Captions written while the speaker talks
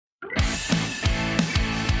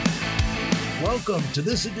Welcome to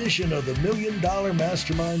this edition of the $1 Million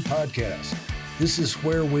Mastermind Podcast. This is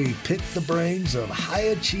where we pick the brains of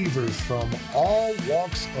high achievers from all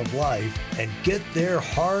walks of life and get their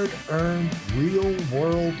hard-earned,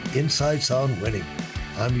 real-world insights on winning.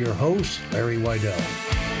 I'm your host, Larry Weidel.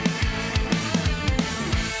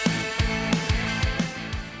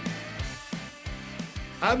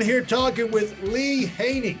 I'm here talking with Lee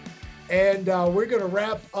Haney, and we're going to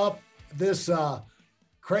wrap up this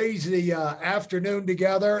crazy afternoon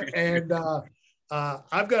together. And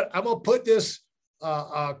I'm going to put this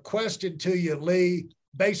question to you, Lee,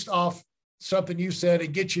 based off something you said,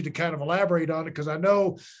 and get you to kind of elaborate on it, because I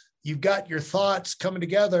know you've got your thoughts coming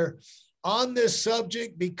together on this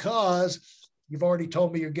subject, because you've already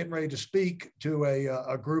told me you're getting ready to speak to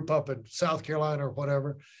a group up in South Carolina or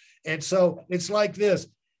whatever. And so it's like this.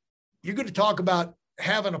 You're going to talk about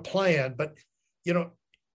having a plan, but, you know,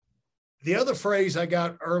 the other phrase I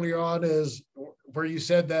got earlier on is where you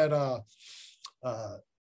said that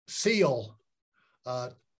SEAL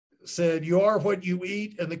said, you are what you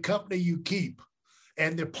eat and the company you keep.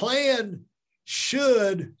 And the plan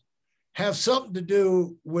should have something to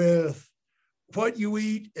do with what you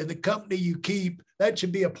eat and the company you keep. That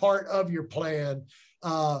should be a part of your plan.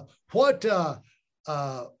 What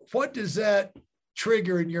does that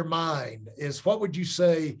trigger in your mind? What would you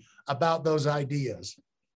say about those ideas?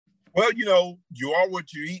 Well, you know, you are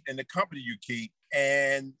what you eat and the company you keep.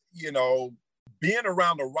 And, you know, being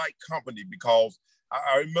around the right company, because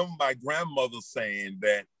I remember my grandmother saying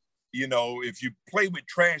that, you know, if you play with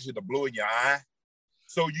trash, it'll blow in your eye.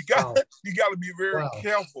 So you got to be very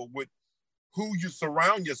careful with who you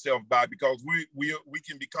surround yourself by, because we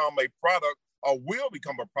can become a product, or will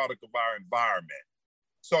become a product of our environment.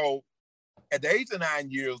 So at the age of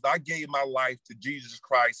 9 years, I gave my life to Jesus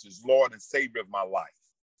Christ as Lord and Savior of my life.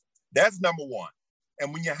 That's number one.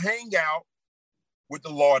 And when you hang out with the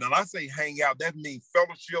Lord, and I say hang out, that means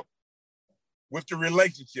fellowship with the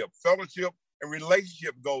relationship. Fellowship and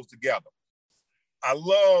relationship goes together. I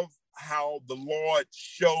love how the Lord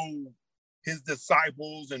showed his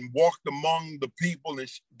disciples and walked among the people and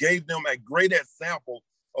gave them a great example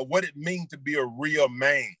of what it means to be a real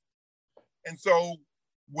man. And so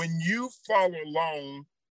when you follow along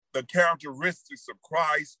the characteristics of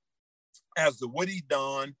Christ as to what he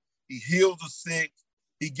done, he healed the sick,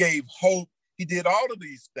 he gave hope, he did all of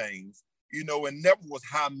these things, you know, and never was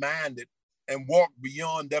high-minded and walked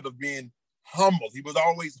beyond that of being humble. He was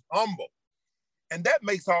always humble. And that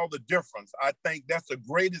makes all the difference. I think that's the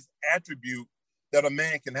greatest attribute that a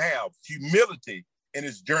man can have, humility in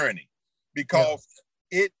his journey, because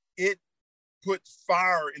it puts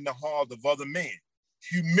fire in the hearts of other men.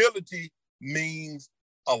 Humility means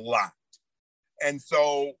a lot. And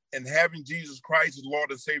so, in having Jesus Christ as Lord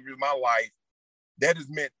and Savior of my life, that has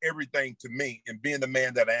meant everything to me in being the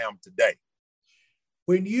man that I am today.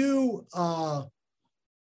 When you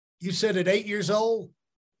said at 8 years old?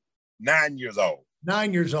 9 years old.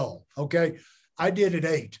 9 years old. Okay. I did at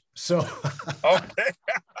 8. So okay.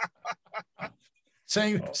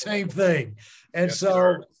 same thing. And yes,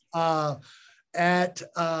 so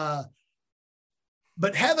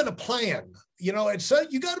but having a plan, you know, and so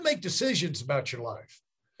you got to make decisions about your life.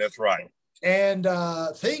 That's right. And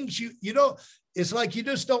things you know, it's like you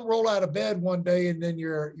just don't roll out of bed one day and then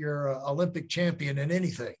you're an Olympic champion in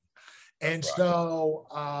anything. And right.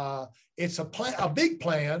 So it's a big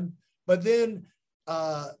plan, but then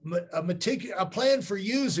a plan for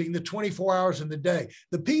using the 24 hours in the day.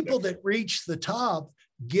 The people that reach the top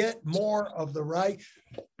get more of the right.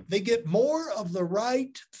 They get more of the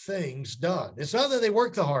right things done. It's not that they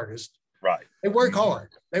work the hardest. Right. They work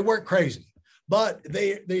hard. They work crazy, but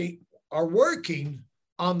they are working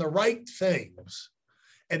on the right things,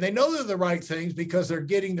 and they know they're the right things because they're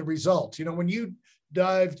getting the results. You know, when you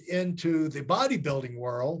dived into the bodybuilding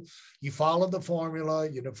world, you followed the formula,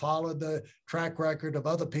 you followed the track record of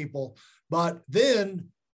other people, but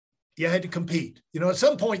then you had to compete. You know, at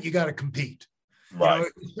some point you got to compete. Right. You know,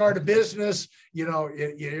 you start a business, you know,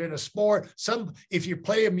 you're in a sport. If you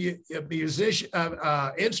play a musician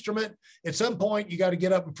instrument, at some point you got to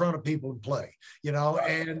get up in front of people and play, you know,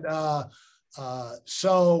 right. And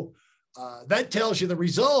so that tells you the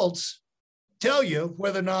results, tell you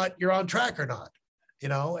whether or not you're on track or not, you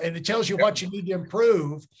know, and it tells you what you need to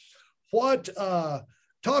improve. Talk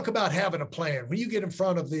about having a plan. When you get in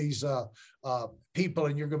front of these people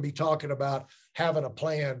and you're going to be talking about having a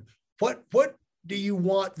plan, what do you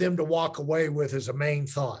want them to walk away with as a main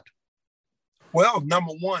thought? Well,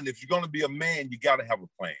 number one, if you're going to be a man, you got to have a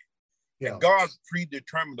plan. Yeah. And God's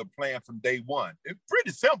predetermined a plan from day one. It's pretty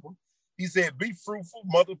simple. He said, be fruitful,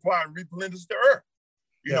 multiply, and replenish the earth.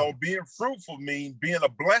 You know, being fruitful means being a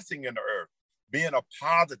blessing in the earth, being a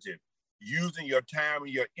positive, using your time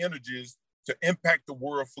and your energies to impact the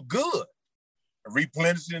world for good.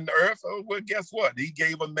 Replenishing the earth, oh, well, guess what? He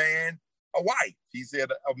gave a man a wife. He said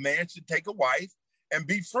a man should take a wife and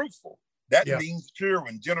be fruitful. That means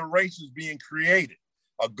children, generations being created,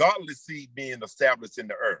 a godly seed being established in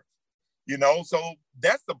the earth. You know, so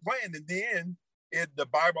that's the plan. And then the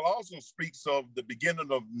Bible also speaks of the beginning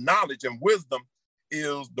of knowledge and wisdom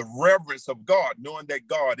is the reverence of God, knowing that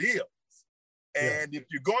God is. And if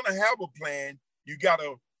you're going to have a plan, you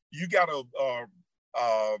gotta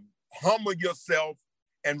humble yourself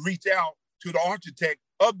and reach out to the architect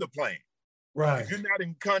of the plan. Right. If you're not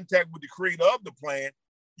in contact with the creator of the plan,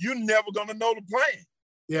 you're never going to know the plan.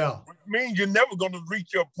 Yeah. Which means you're never going to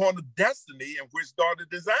reach your point of destiny in which God has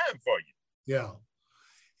designed for you. Yeah.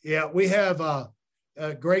 Yeah. We have a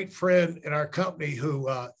great friend in our company who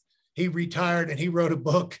he retired and he wrote a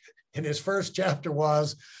book, and his first chapter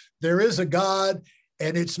was, "There is a God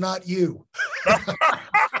and it's not you."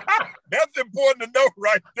 That's important to know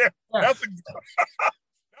right there. Yeah. That's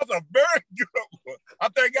a very good one. I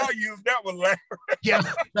think I'll use that one, Larry. Yeah,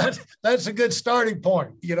 that's a good starting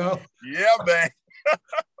point, you know? Yeah, man.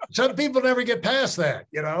 Some people never get past that,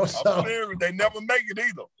 you know? So they never make it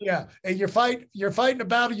either. Yeah, and you're fighting a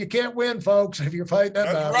battle you can't win, folks, if you're fighting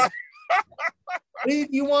that battle. Right. Lee,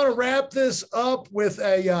 you want to wrap this up with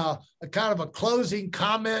a kind of a closing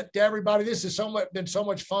comment to everybody? This has been so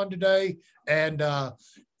much fun today. And,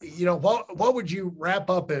 you know, what would you wrap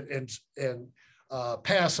up and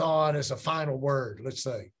pass on as a final word, let's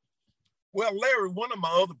say? Well, Larry, one of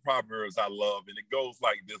my other proverbs I love, and it goes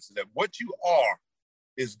like this, is that what you are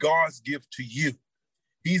is God's gift to you.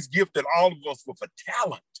 He's gifted all of us with a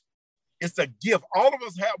talent. It's a gift. All of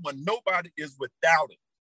us have one. Nobody is without it.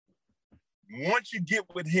 Once you get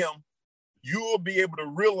with him, you will be able to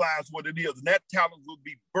realize what it is, and that talent will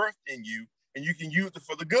be birthed in you, and you can use it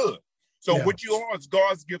for the good. So what you are is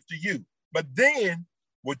God's gift to you. But then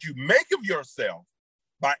what you make of yourself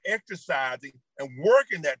by exercising and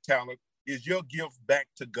working that talent is your gift back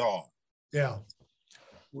to God. Yeah.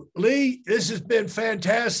 Lee, this has been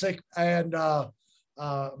fantastic. And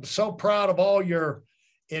I'm so proud of all your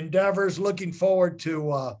endeavors. Looking forward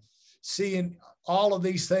to seeing all of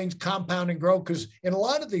these things compound and grow, because in a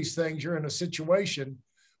lot of these things, you're in a situation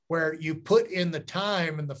where you put in the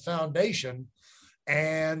time and the foundation,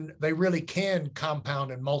 and they really can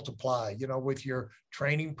compound and multiply, you know, with your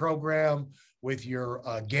training program, with your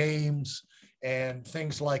games and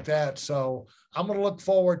things like that. So I'm going to look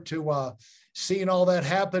forward to seeing all that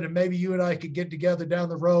happen. And maybe you and I could get together down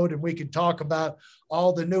the road and we can talk about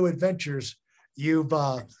all the new adventures you've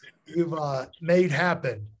made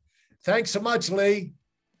happen. Thanks so much, Lee.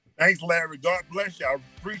 Thanks, Larry. God bless you. I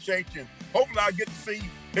appreciate you. Hopefully I'll get to see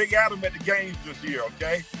Big Adam at the games this year,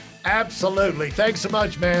 okay? Absolutely. Thanks so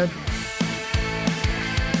much, man.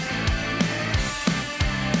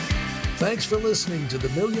 Thanks for listening to the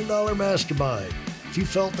 $1 Million Mastermind. If you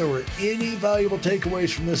felt there were any valuable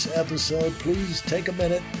takeaways from this episode, please take a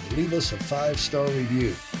minute and leave us a 5-star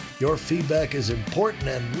review. Your feedback is important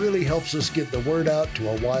and really helps us get the word out to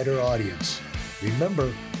a wider audience.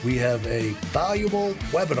 Remember, we have a valuable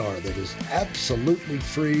webinar that is absolutely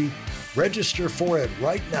free. Register for it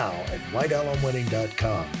right now at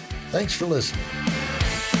whitealumwinning.com. Thanks for listening.